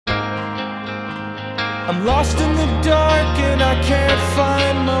I'm lost in the dark and I can't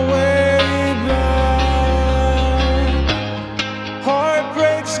find my way back.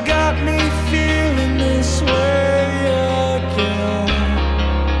 Heartbreak's got me feeling this way again.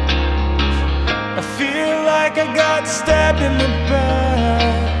 I feel like I got stabbed in the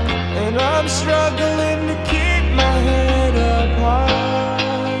back, and I'm struggling to keep my head up high.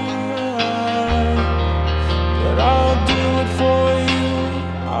 But I'll do it for you,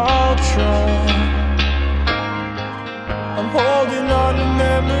 I'll try. I'm holding on to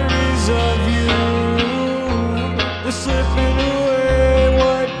memories of you. They're slipping